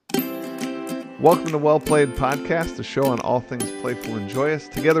Welcome to Well Played Podcast, a show on all things playful and joyous.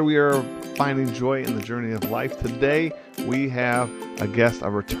 Together we are finding joy in the journey of life. Today we have a guest, a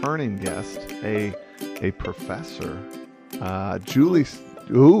returning guest, a professor. Julie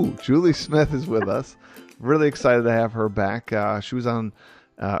Smith is with us. Really excited to have her back. She was on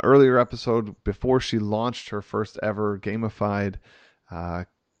earlier episode before she launched her first ever gamified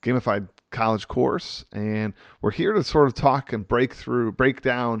college course, and we're here to sort of talk and break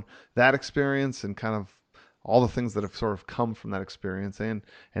down that experience and kind of all the things that have sort of come from that experience. And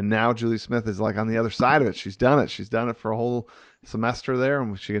now Julie Smith is like on the other side of it. She's done it for a whole semester there,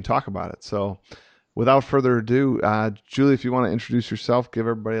 and she can talk about it. So without further ado, Julie, if you want to introduce yourself, give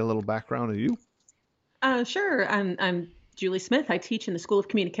everybody a little background of you. Sure. I'm Julie Smith. I teach in the School of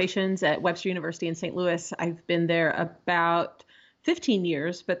Communications at Webster University in St. Louis. I've been there about 15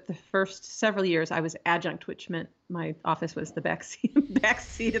 years, but the first several years I was adjunct, which meant my office was the back seat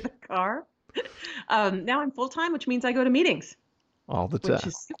of the car. Now I'm full-time, which means I go to meetings all the time, which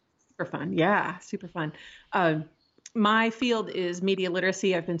is super fun. Yeah, super fun. My field is media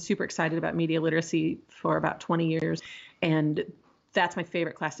literacy. I've been super excited about media literacy for about 20 years, and that's my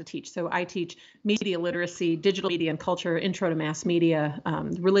favorite class to teach. So I teach media literacy, digital media and culture, intro to mass media,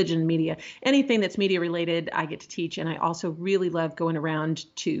 religion, media, anything that's media related, I get to teach. And I also really love going around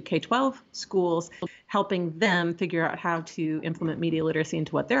to K-12 schools, helping them figure out how to implement media literacy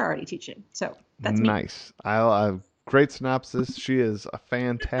into what they're already teaching. So that's me. Nice. Great synopsis. She is a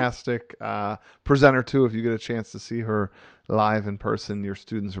fantastic presenter too. If you get a chance to see her live in person, your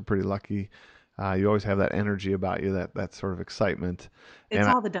students are pretty lucky. You always have that energy about you, that sort of excitement. It's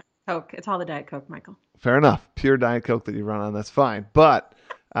all the Diet Coke. It's all the Diet Coke, Michael. Fair enough. Pure Diet Coke that you run on, that's fine. But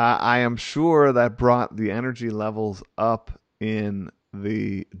I am sure that brought the energy levels up in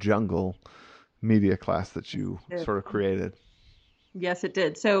the jungle media class that you sort of created. Yes, it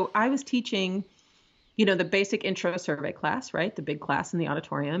did. So I was teaching, the basic intro survey class, right? The big class in the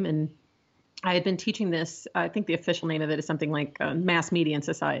auditorium. And I had been teaching this, I think the official name of it is something like Mass Media and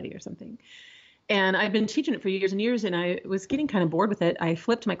Society or something. And I've been teaching it for years and years, and I was getting kind of bored with it. I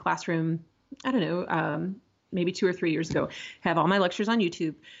flipped my classroom, I don't know, maybe 2 or 3 years ago, have all my lectures on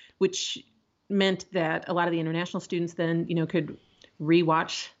YouTube, which meant that a lot of the international students then, could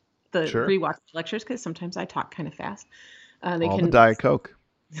rewatch lectures, because sometimes I talk kind of fast. The Diet Coke.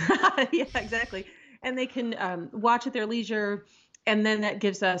 Yeah, exactly. And they can watch at their leisure, and then that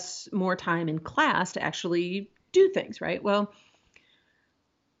gives us more time in class to actually do things, right? Well,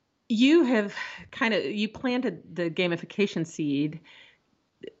 you planted the gamification seed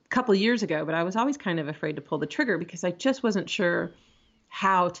a couple of years ago, but I was always kind of afraid to pull the trigger because I just wasn't sure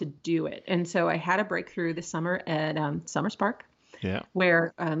how to do it. And so I had a breakthrough this summer at Summer Spark,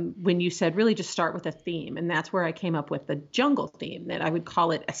 where when you said really just start with a theme, and that's where I came up with the jungle theme, that I would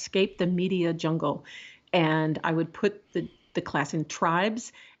call it Escape the Media Jungle. And I would put the class in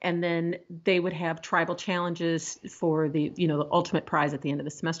tribes, and then they would have tribal challenges for the ultimate prize at the end of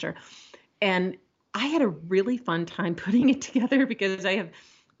the semester. And I had a really fun time putting it together because I have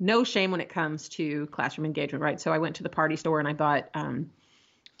no shame when it comes to classroom engagement, right? So I went to the party store and I bought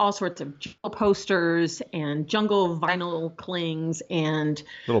all sorts of jungle posters and jungle vinyl clings and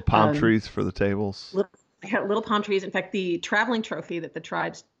little palm trees for the tables. Little palm trees. In fact, the traveling trophy that the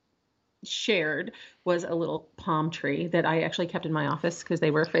tribes shared was a little palm tree that I actually kept in my office because they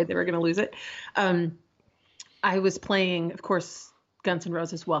were afraid they were going to lose it. I was playing, of course, Guns N'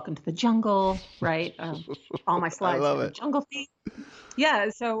 Roses' Welcome to the Jungle, right? All my slides were jungle theme. Yeah,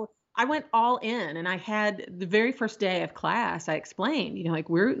 so I went all in, and I had the very first day of class, I explained,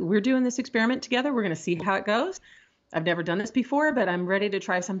 we're doing this experiment together. We're going to see how it goes. I've never done this before, but I'm ready to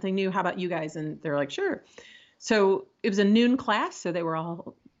try something new. How about you guys? And they're like, sure. So it was a noon class, so they were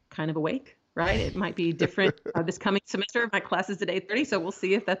all kind of awake, right? It might be different this coming semester. My class is at 8:30, so we'll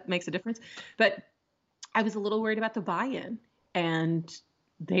see if that makes a difference. But I was a little worried about the buy-in, and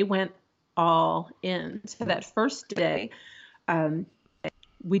they went all in. So that first day,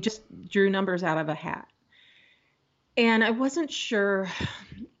 we just drew numbers out of a hat. And I wasn't sure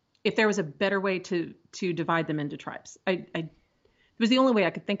if there was a better way to divide them into tribes. It was the only way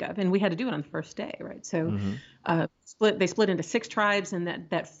I could think of, and we had to do it on the first day, right? So they split into 6 tribes, and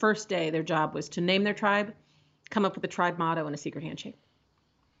that first day, their job was to name their tribe, come up with a tribe motto, and a secret handshake,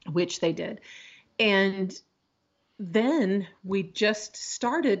 which they did. And then we just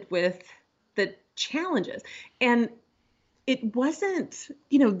started with the challenges. And it wasn't,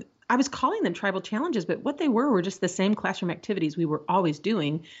 I was calling them tribal challenges, but what they were just the same classroom activities we were always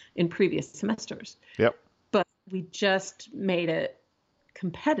doing in previous semesters. Yep. But we just made it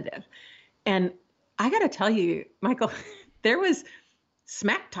competitive. And I got to tell you, Michael, there was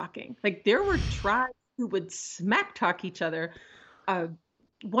smack talking. Like there were tribes who would smack talk each other. Uh,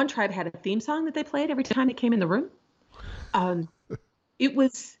 one tribe had a theme song that they played every time it came in the room. Um, it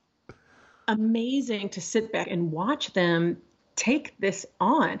was amazing to sit back and watch them take this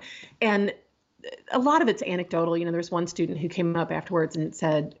on. And a lot of it's anecdotal. There's one student who came up afterwards and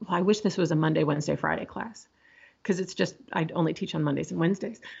said, well, I wish this was a Monday, Wednesday, Friday class, because it's just, I only teach on Mondays and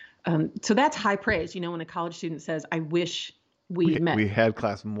Wednesdays. So that's high praise. When a college student says, I wish we met. We had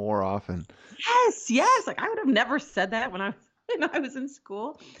class more often. Yes. Like I would have never said that when I was in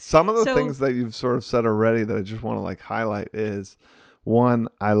school. Some of the things that you've sort of said already that I just want to like highlight is, one,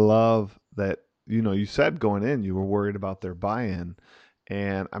 I love that, you said going in, you were worried about their buy-in.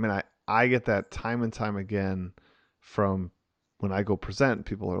 And I mean, I get that time and time again from when I go present.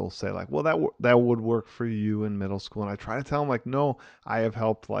 People will say like, well, that would work for you in middle school. And I try to tell them like, no, I have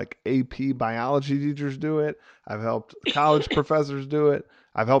helped like AP biology teachers do it. I've helped college professors do it.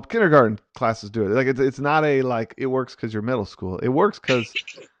 I've helped kindergarten classes do it. Like it's not a like it works because you're middle school. It works because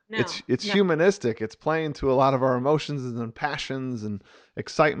it's humanistic. It's playing to a lot of our emotions and passions and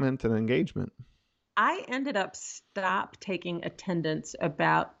excitement and engagement. I ended up stop taking attendance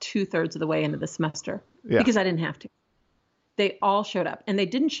about 2/3 of the way into the semester because I didn't have to. They all showed up, and they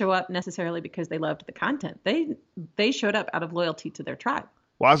didn't show up necessarily because they loved the content. They showed up out of loyalty to their tribe.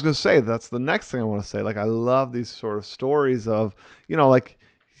 Well, I was going to say, that's the next thing I want to say. Like, I love these sort of stories of, like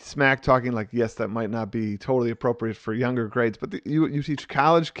smack talking, like, yes, that might not be totally appropriate for younger grades, but you teach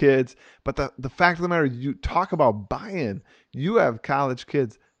college kids. But the fact of the matter, you talk about buy-in. You have college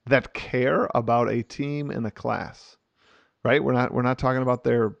kids that care about a team in a class, right? We're not talking about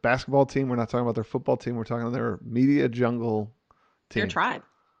their basketball team. We're not talking about their football team. We're talking about their media jungle team. Their tribe.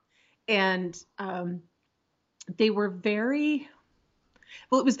 And they were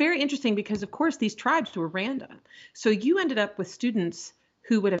it was very interesting because, of course, these tribes were random. So you ended up with students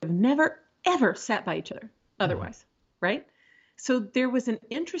who would have never, ever sat by each other otherwise, right? So there was an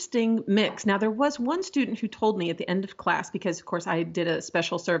interesting mix. Now, there was one student who told me at the end of class, because, of course, I did a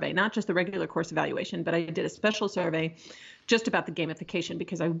special survey, not just the regular course evaluation, but I did a special survey just about the gamification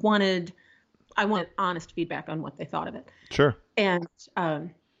because I wanted honest feedback on what they thought of it. Sure. And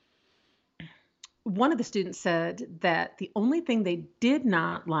one of the students said that the only thing they did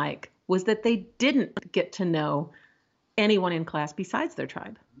not like was that they didn't get to know anyone in class besides their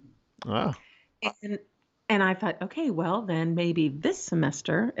tribe. Wow. And I thought, okay, well, then maybe this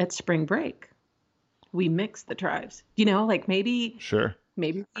semester at spring break, we mix the tribes, like maybe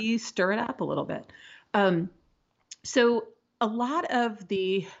we stir it up a little bit. So a lot of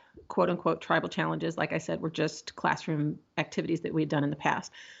the quote unquote tribal challenges, like I said, were just classroom activities that we had done in the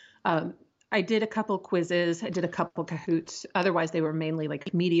past. I did a couple quizzes. I did a couple Kahoots. Otherwise, they were mainly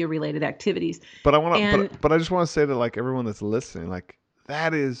like media related activities. But I just want to say to like everyone that's listening, like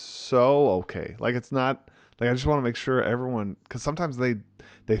that is so okay. Like it's not like, I just want to make sure everyone, because sometimes they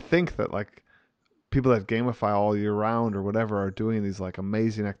think that like people that gamify all year round or whatever are doing these like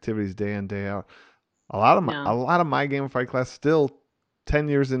amazing activities day in, day out. A lot of my gamified class still 10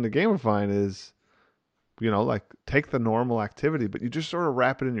 years into gamifying is, like take the normal activity, but you just sort of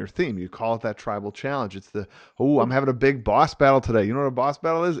wrap it in your theme. You call it that tribal challenge. It's I'm having a big boss battle today. You know what a boss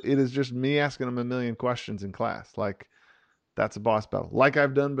battle is? It is just me asking them a million questions in class. Like that's a boss battle. Like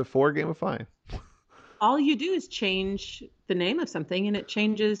I've done before gamifying. All you do is change the name of something and it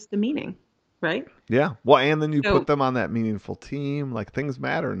changes the meaning, right? Yeah. Well, and then you put them on that meaningful team. Like things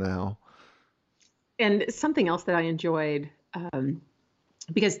matter now. And something else that I enjoyed,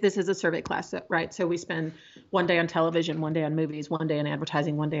 because this is a survey class, right? So we spend one day on television, one day on movies, one day on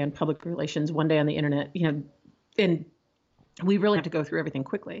advertising, one day on public relations, one day on the internet, and we really have to go through everything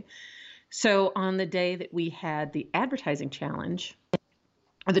quickly. So on the day that we had the advertising challenge,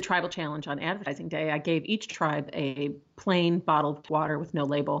 or the tribal challenge on advertising day, I gave each tribe a plain bottled water with no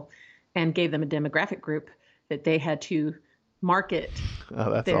label and gave them a demographic group that they had to market.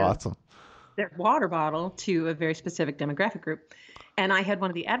 Oh, that's awesome. Their water bottle to a very specific demographic group. And I had one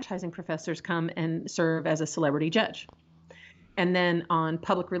of the advertising professors come and serve as a celebrity judge. And then on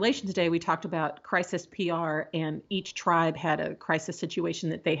Public Relations Day, we talked about crisis PR, and each tribe had a crisis situation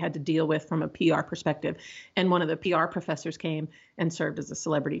that they had to deal with from a PR perspective. And one of the PR professors came and served as a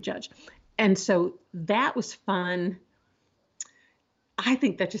celebrity judge. And so that was fun. I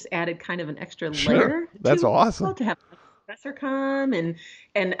think that just added kind of an extra layer. That's awesome. To have a professor come and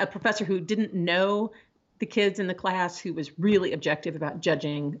a professor who didn't know the kids in the class, who was really objective about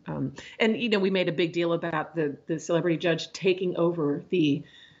judging. And, we made a big deal about the celebrity judge taking over the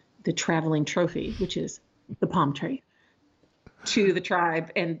traveling trophy, which is the palm tree, to the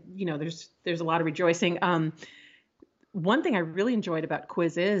tribe. And, there's a lot of rejoicing. one thing I really enjoyed about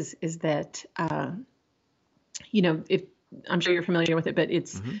quiz is that, if I'm sure you're familiar with it, but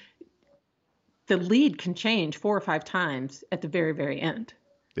it's Hmm. the lead can change 4 or 5 times at the very, very end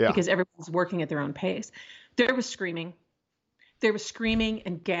Yeah. because everyone's working at their own pace. There was screaming. There was screaming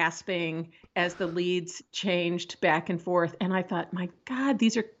and gasping as the leads changed back and forth. And I thought, my God,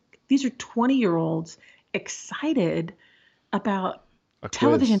 these are 20-year-olds excited about A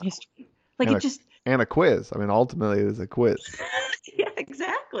television quiz history. Like and it a just, and a quiz. I mean, ultimately, it is a quiz. yeah,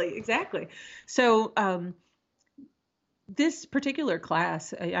 exactly, exactly. So this particular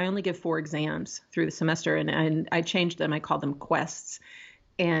class, I only give 4 exams through the semester, and I changed them. I called them quests.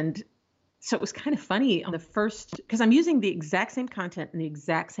 And so it was kind of funny on the first, because I'm using the exact same content and the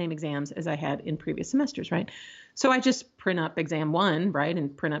exact same exams as I had in previous semesters, right? So I just print up exam one, right,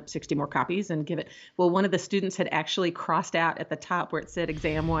 and print up 60 more copies and give it. Well, one of the students had actually crossed out at the top where it said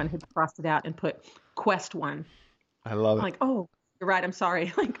exam one, had crossed it out and put quest one. I love I'm it. like, oh, you're right. I'm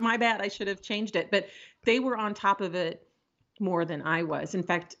sorry. Like, my bad. I should have changed it. But they were on top of it more than I was. In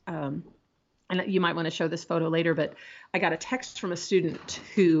fact, and you might want to show this photo later, but I got a text from a student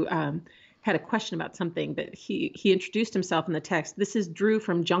who had a question about something, but he introduced himself in the text. This is Drew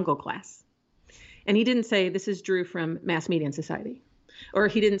from Jungle Class. And he didn't say, this is Drew from Mass Media and Society. Or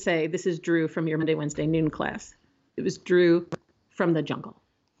he didn't say, this is Drew from your Monday, Wednesday noon class. It was Drew from the jungle.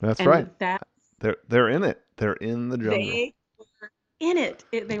 That's right. And that They're in it. They're in the jungle. they were in it.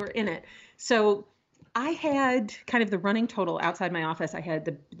 They were in it. So I had kind of the running total outside my office. I had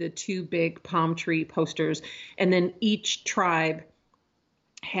the 2 big palm tree posters, and then each tribe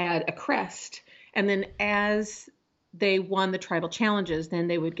had a crest. And then as they won the tribal challenges, then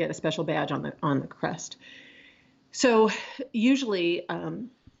they would get a special badge on the crest. So usually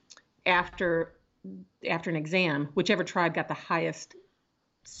after an exam, whichever tribe got the highest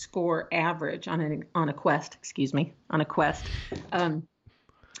score average on a quest,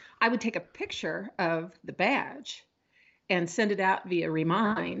 I would take a picture of the badge and send it out via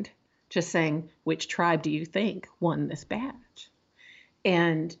Remind, just saying, which tribe do you think won this badge?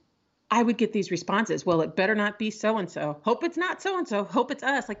 And I would get these responses. Well, it better not be so and so. Hope it's not so and so. Hope it's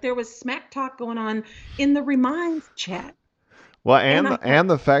us. Like there was smack talk going on in the Remind chat. Well, And I thought, and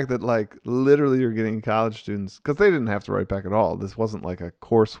the fact that like literally you're getting college students because they didn't have to write back at all. This wasn't like a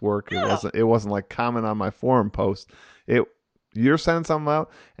coursework. no, It wasn't like comment on my forum post. It you're sending something out,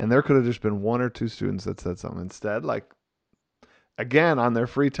 and there could have just been 1 or 2 students that said something instead. Like again, on their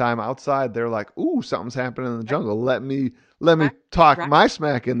free time outside, they're like, "Ooh, something's happening in the right, jungle. Let me right, talk right. my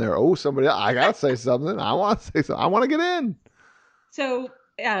smack in there. Oh, somebody, I gotta say something. I want to say something. I want to get in." So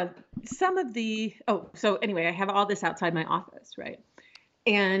so anyway, I have all this outside my office, right?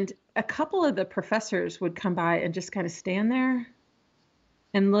 And a couple of the professors would come by and just kind of stand there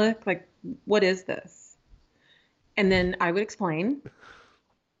and look like, what is this? And then I would explain.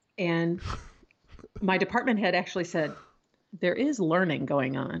 And my department head actually said, there is learning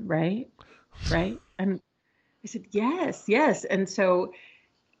going on, right? Right. And I said, yes, yes. And so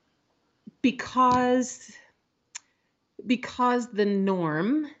because the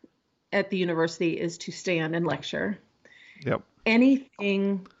norm at the university is to stand and lecture, Yep.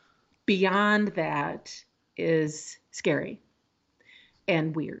 anything beyond that is scary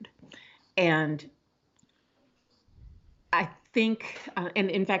and weird. And I think, and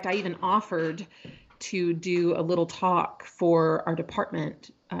in fact, I even offered to do a little talk for our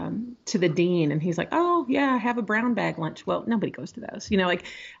department to the dean. And he's like, oh, yeah, have a brown bag lunch. Well, nobody goes to those. Like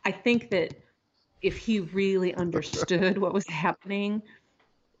I think that if he really understood what was happening,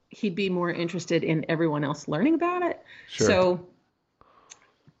 he'd be more interested in everyone else learning about it. Sure. So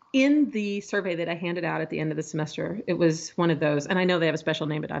in the survey that I handed out at the end of the semester, it was one of those, and I know they have a special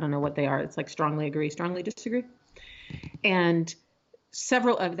name, but I don't know what they are. It's like strongly agree, strongly disagree. And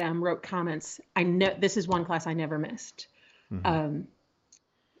several of them wrote comments. I know this is one class I never missed. Mm-hmm.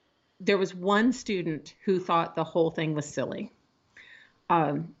 There was one student who thought the whole thing was silly.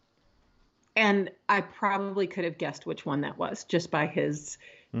 And I probably could have guessed which one that was just by his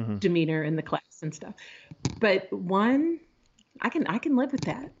Mm-hmm. demeanor in the class and stuff. But one, I can live with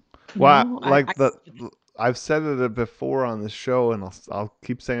that. Well, I've said it before on the show, and I'll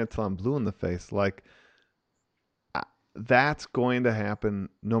keep saying it till I'm blue in the face. Like that's going to happen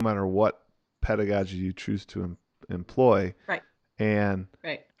no matter what pedagogy you choose to employ. Right. And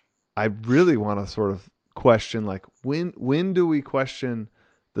Right. I really want to sort of question like when do we question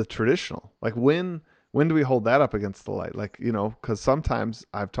the traditional? Like when do we hold that up against the light? Like, because sometimes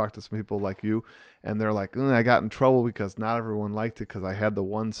I've talked to some people like you, and they're like, I got in trouble because not everyone liked it because I had the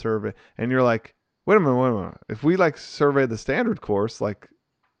one survey. And you're like, wait a minute. If we like survey the standard course, like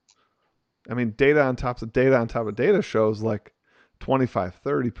I mean, data on top of data on top of data shows like 25,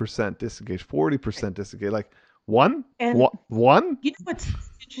 30% disengage, 40% disengage. Like one? And What? One? you know what's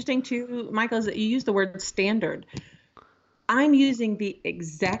interesting too, Michael, is that you use the word standard. I'm using the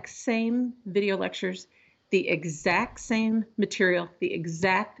exact same video lectures, the exact same material, the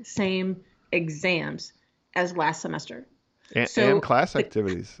exact same exams as last semester. And So class the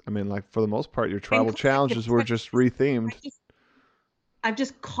activities. I mean, like for the most part, your and tribal class challenges activities, were just rethemed. I've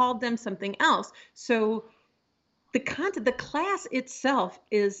just called them something else. So the content, the class itself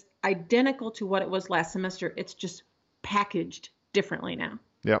is identical to what it was last semester. It's just packaged differently now.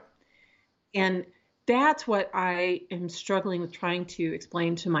 Yep. And that's what I am struggling with trying to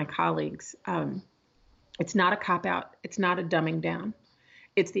explain to my colleagues. It's not a cop out. It's not a dumbing down.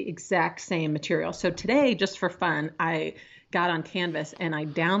 It's the exact same material. So today, just for fun, I got on Canvas and I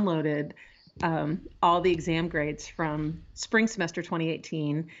downloaded all the exam grades from spring semester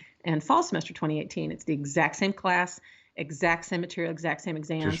 2018 and fall semester 2018. It's the exact same class, exact same material, exact same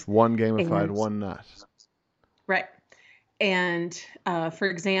exams. Just one gamified, And one not. right. And for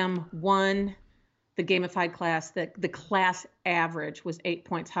exam one, the gamified class, the class average was 8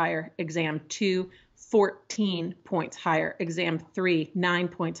 points higher. Exam two, 14 points higher. Exam three, 9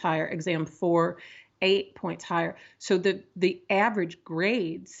 points higher. Exam four, 8 points higher. So the average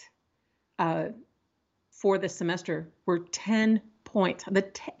grades for the semester were 10 points.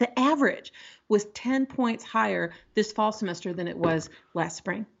 The average was 10 points higher this fall semester than it was last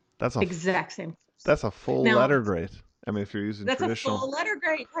spring. That's a Exact same. that's a full Now, letter grade. I mean, if you're using that's a traditional. full letter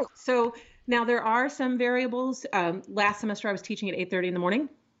grade. Right. So now there are some variables. Last semester I was teaching at 8:30 in the morning.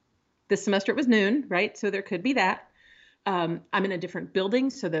 This semester it was noon, right? So there could be that. I'm in a different building,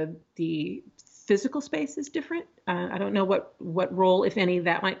 so the physical space is different. I don't know what role, if any,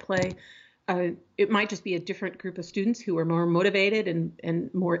 that might play. It might just be a different group of students who are more motivated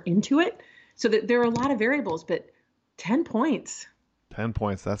and more into it. So that there are a lot of variables, but 10 points. 10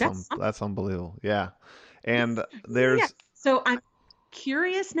 points. That's unbelievable. Yeah. And Yeah. there's So I'm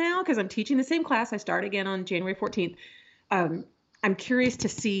curious now because I'm teaching the same class. I start again on January 14th. I'm curious to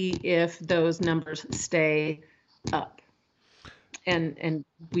see if those numbers stay up, and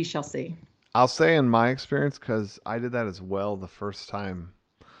we shall see. I'll say in my experience, because I did that as well the first time,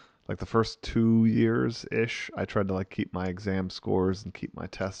 like the first 2 years ish, I tried to like keep my exam scores and keep my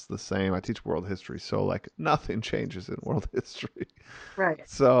tests the same. I teach world history, so like nothing changes in world history. Right.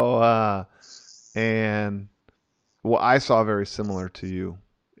 So and well, I saw very similar to you.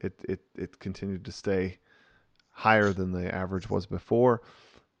 It continued to stay higher than the average was before.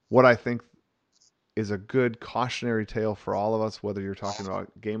 What I think is a good cautionary tale for all of us, whether you're talking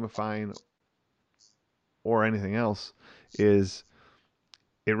about gamifying or anything else, is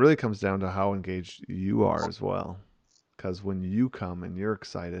it really comes down to how engaged you are as well. Because when you come and you're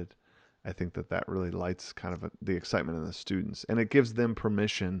excited, I think that really lights kind of the excitement in the students, and it gives them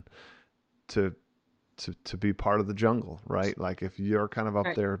permission to to be part of the jungle, right? Like if you're kind of up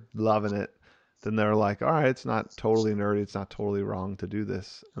Right. there loving it, then they're like, all right, it's not totally nerdy, it's not totally wrong to do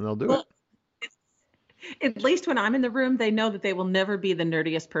this, and they'll do it. Well, at least when I'm in the room, they know that they will never be the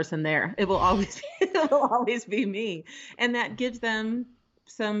nerdiest person there. It will always it will always be me, and that gives them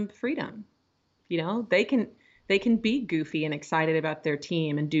some freedom. They can be goofy and excited about their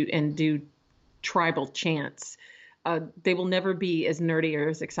team and do tribal chants. They will never be as nerdy or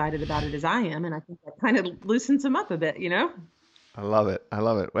as excited about it as I am, and I think that kind of loosens them up a bit. I love it. I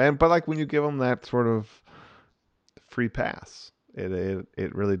love it. And but like when you give them that sort of free pass,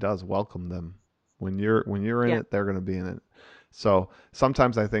 it really does welcome them. When you're in Yeah. it, they're going to be in it. So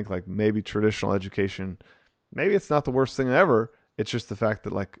sometimes I think like maybe traditional education, maybe it's not the worst thing ever. It's just the fact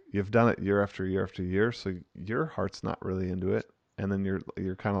that like you've done it year after year after year, so your heart's not really into it, and then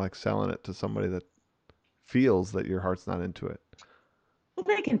you're kind of like selling it to somebody that feels that your heart's not into it. Well,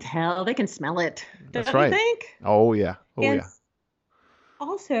 they can tell, they can smell it, That's don't you right. think? Oh yeah. Oh And yeah.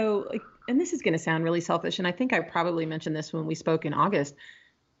 also, like, and this is going to sound really selfish, and I think I probably mentioned this when we spoke in August.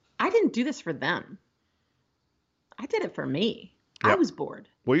 I didn't do this for them. I did it for me. I Yep. was bored.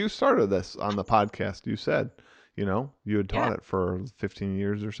 Well, you started this on the podcast. You said, you had taught Yeah. it for 15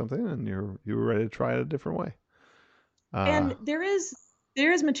 years or something, and you were ready to try it a different way. Uh, And there is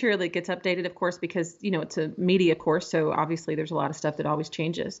material that gets updated, of course, because it's a media course, so obviously there's a lot of stuff that always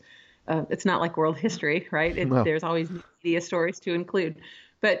changes. It's not like world history, right? no, There's always media stories to include,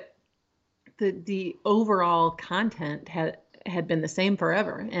 but the overall content had been the same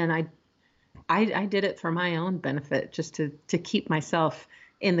forever, and I did it for my own benefit, just to keep myself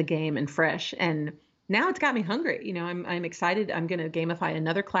in the game and fresh. And now it's got me hungry. I'm excited. I'm going to gamify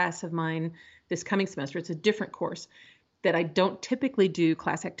another class of mine this coming semester. It's a different course. that I don't typically do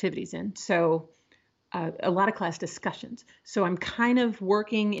class activities in. So a lot of class discussions. So I'm kind of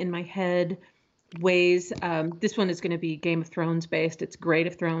working in my head ways. This one is going to be Game of Thrones based. It's Grade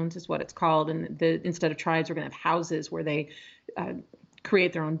of Thrones is what it's called. And instead of tribes, we're going to have houses where they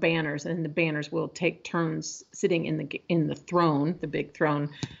create their own banners, and the banners will take turns sitting in the throne, the big throne,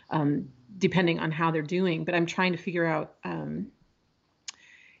 depending on how they're doing. But I'm trying to figure out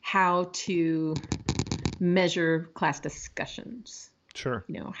how to measure class discussions. Sure.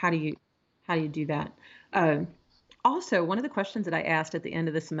 How do you do that? Also, one of the questions that I asked at the end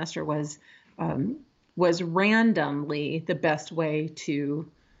of the semester was randomly the best way to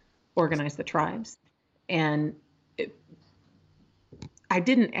organize the tribes? And I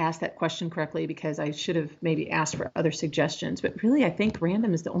didn't ask that question correctly because I should have maybe asked for other suggestions. But really, I think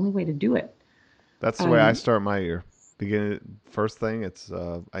random is the only way to do it. That's the way I start my year. First thing, it's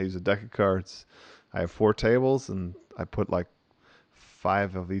I use a deck of cards. I have 4 tables, and I put like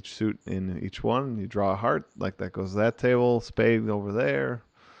 5 of each suit in each one. You draw a heart, like that goes to that table, spade over there.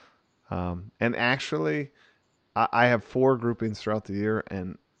 And actually, I have 4 groupings throughout the year,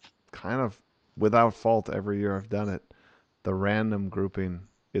 and kind of without fault every year I've done it, the random grouping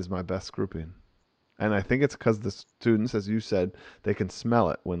is my best grouping. And I think it's because the students, as you said, they can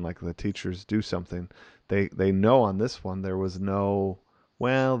smell it when like the teachers do something. They know on this one there was no,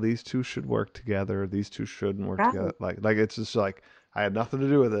 well, these 2 should work together, these 2 shouldn't work together. Like it's just like, I had nothing to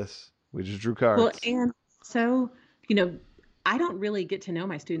do with this. We just drew cards. Well, and so, I don't really get to know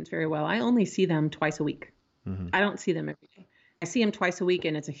my students very well. I only see them twice a week. Mm-hmm. I don't see them every day. I see them twice a week,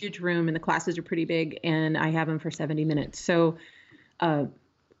 and it's a huge room, and the classes are pretty big, and I have them for 70 minutes. So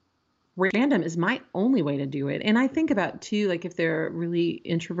random is my only way to do it. And I think about, too, like if they're really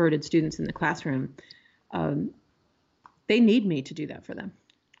introverted students in the classroom, they need me to do that for them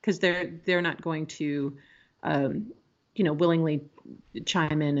because they're not going to, willingly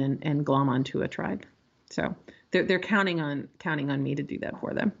chime in and glom onto a tribe. So they're counting on me to do that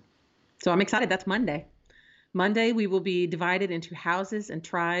for them. So I'm excited. That's Monday. Monday, we will be divided into houses and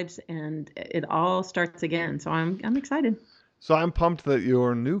tribes, and it all starts again. So I'm excited. So I'm pumped that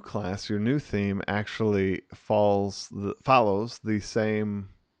your new class, your new theme, actually follows the same.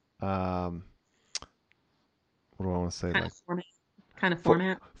 What do I want to say?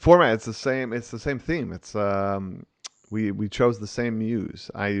 Format. Format. It's the same. It's the same theme. It's we chose the same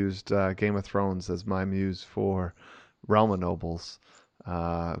muse. I used Game of Thrones as my muse for Realm of Nobles.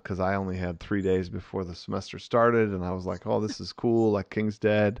 Because I only had 3 days before the semester started, and I was like, "Oh, this is cool! Like King's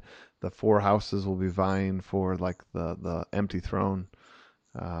Dead, the 4 houses will be vying for like the empty throne."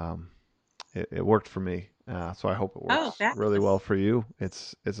 It worked for me, so I hope it works really well for you.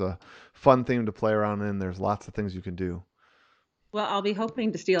 It's a fun theme to play around in. There's lots of things you can do. Well, I'll be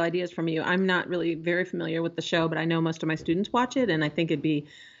hoping to steal ideas from you. I'm not really very familiar with the show, but I know most of my students watch it, and I think it'd be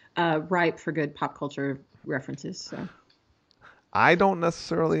ripe for good pop culture references. So. I don't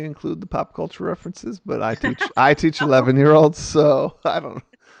necessarily include the pop culture references, but I teach 11-year-olds, so I don't.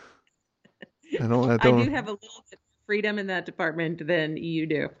 I do have a little bit of freedom in that department than you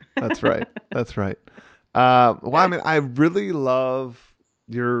do. That's right. Well, I mean, I really love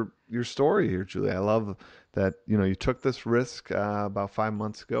your story here, Julie. I love that you took this risk about 5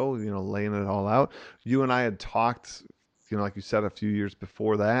 months ago. Laying it all out. You and I had talked, like you said, a few years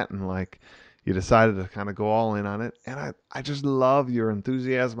before that, and like. You decided to kind of go all in on it. And I just love your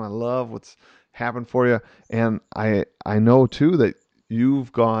enthusiasm. I love what's happened for you. And I know, too, that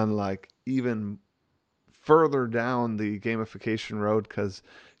you've gone like even further down the gamification road because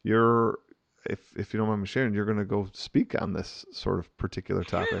you're, if you don't mind me sharing, you're going to go speak on this sort of particular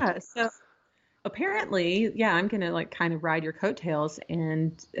topic. Yeah, so apparently, I'm going to like kind of ride your coattails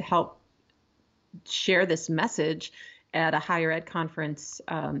and help share this message at a higher ed conference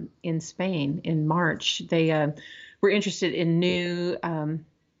in Spain in March. They were interested in new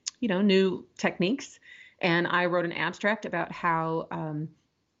techniques. And I wrote an abstract about how,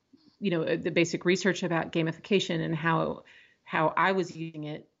 the basic research about gamification and how I was using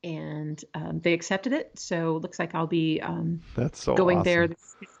it. And they accepted it. So it looks like I'll be That's so going awesome. there.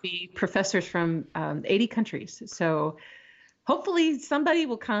 There's going to be professors from 80 countries. So hopefully somebody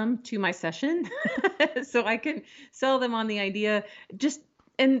will come to my session so I can sell them on the idea.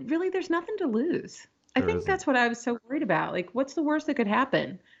 And really, there's nothing to lose. I think that's what I was so worried about. Like, what's the worst that could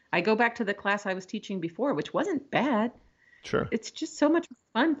happen? I go back to the class I was teaching before, which wasn't bad. Sure. It's just so much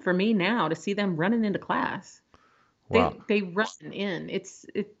fun for me now to see them running into class. Wow. They run in. It's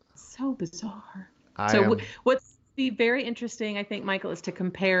so bizarre. What's be very interesting, I think, Michael, is to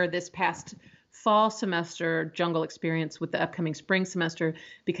compare this past fall semester jungle experience with the upcoming spring semester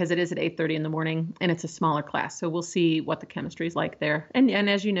because it is at 8:30 in the morning and it's a smaller class. So we'll see what the chemistry is like there. And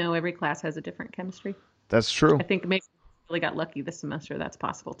as you know, every class has a different chemistry. That's true. I think maybe we really got lucky this semester. That's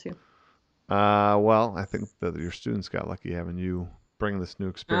possible too. Well, I think that your students got lucky having you bring this new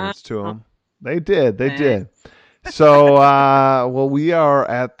experience to them. They did. They did. So, well, we are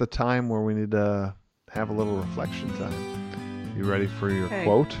at the time where we need to have a little reflection time. You ready for your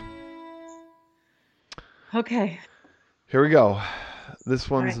quote? Okay. Here we go. This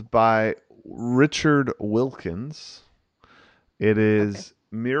one's by Richard Wilkins. It is,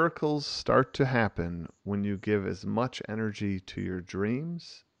 miracles start to happen when you give as much energy to your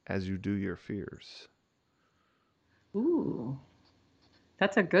dreams as you do your fears. Ooh,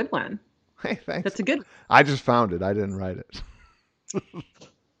 that's a good one. Hey, thanks. That's a good one. I just found it. I didn't write it.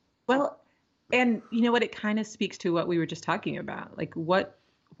 Well, and you know what? It kind of speaks to what we were just talking about. Like, what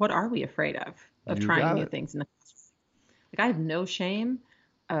are we afraid of trying new things in the classroom? Like, I have no shame,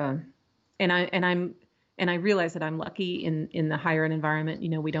 and I realize that I'm lucky in the higher ed environment. You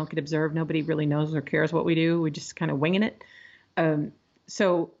know, we don't get observed. Nobody really knows or cares what we do. We're just kind of winging it.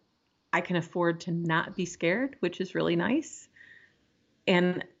 So I can afford to not be scared, which is really nice.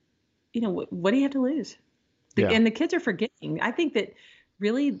 And you know, what do you have to lose? And the kids are forgetting. I think that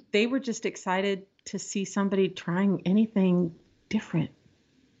really they were just excited to see somebody trying anything different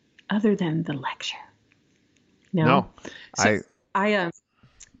other than the lecture. No. So I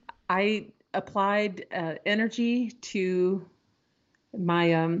applied energy to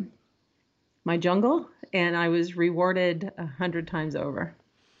my my jungle, and I was rewarded 100 times over.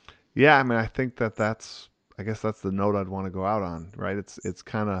 Yeah, I mean, I think that's the note I'd want to go out on, right? It's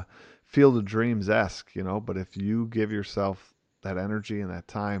kind of Field of Dreams-esque, you know, but if you give yourself that energy and that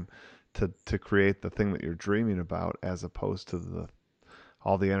time to create the thing that you're dreaming about, as opposed to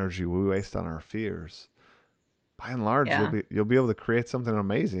all the energy we waste on our fears, by and large, you'll be able to create something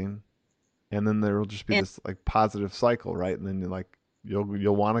amazing, and then there will just be this like positive cycle, right? And then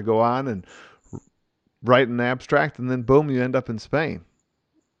you'll want to go on and write an abstract, and then boom, you end up in Spain.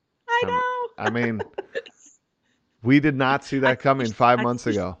 I know. I mean, we did not see that coming 5 months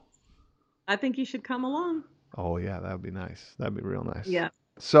ago. I think you should come along. Oh yeah, that would be nice. That'd be real nice. Yeah.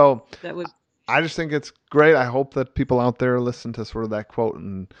 So that would. I just think it's great. I hope that people out there listen to sort of that quote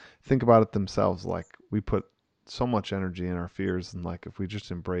and think about it themselves. Like, we put so much energy in our fears, and like if we just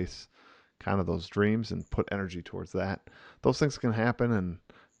embrace kind of those dreams and put energy towards that, those things can happen, and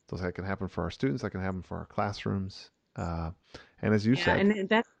those that can happen for our students, that can happen for our classrooms. And as you said,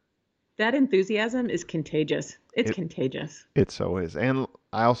 and that enthusiasm is contagious. It's contagious. It so is. And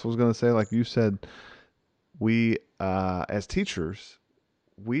I also was going to say, like you said, we as teachers,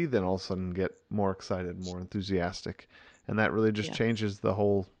 we then all of a sudden get more excited, more enthusiastic, and that really just changes the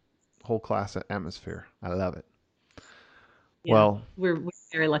whole class atmosphere. I love it. Yeah, well, we're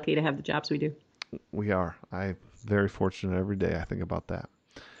very lucky to have the jobs we do. We are. I'm very fortunate every day. I think about that.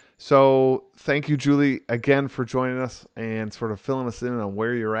 So thank you, Julie, again for joining us and sort of filling us in on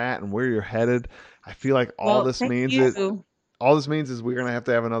where you're at and where you're headed. I feel like all this means is we're going to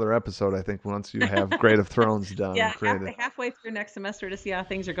have another episode, I think, once you have Grade of Thrones done. Yeah, halfway through next semester to see how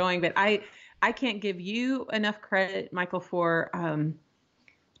things are going. But I can't give you enough credit, Michael, for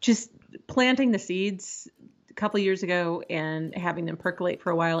just planting the seeds a couple of years ago and having them percolate for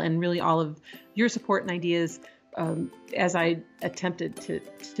a while, and really all of your support and ideas as I attempted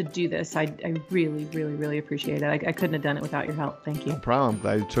to do this. I really, really, really appreciate it. I couldn't have done it without your help. Thank you. No problem. I'm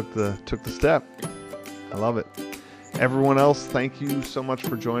glad you took the step. I love it. Everyone else, thank you so much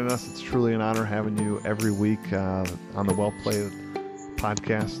for joining us. It's truly an honor having you every week on the Well Played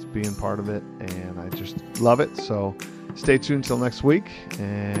podcast, being part of it, and I just love it. So stay tuned till next week,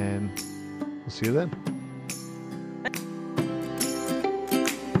 and we'll see you then.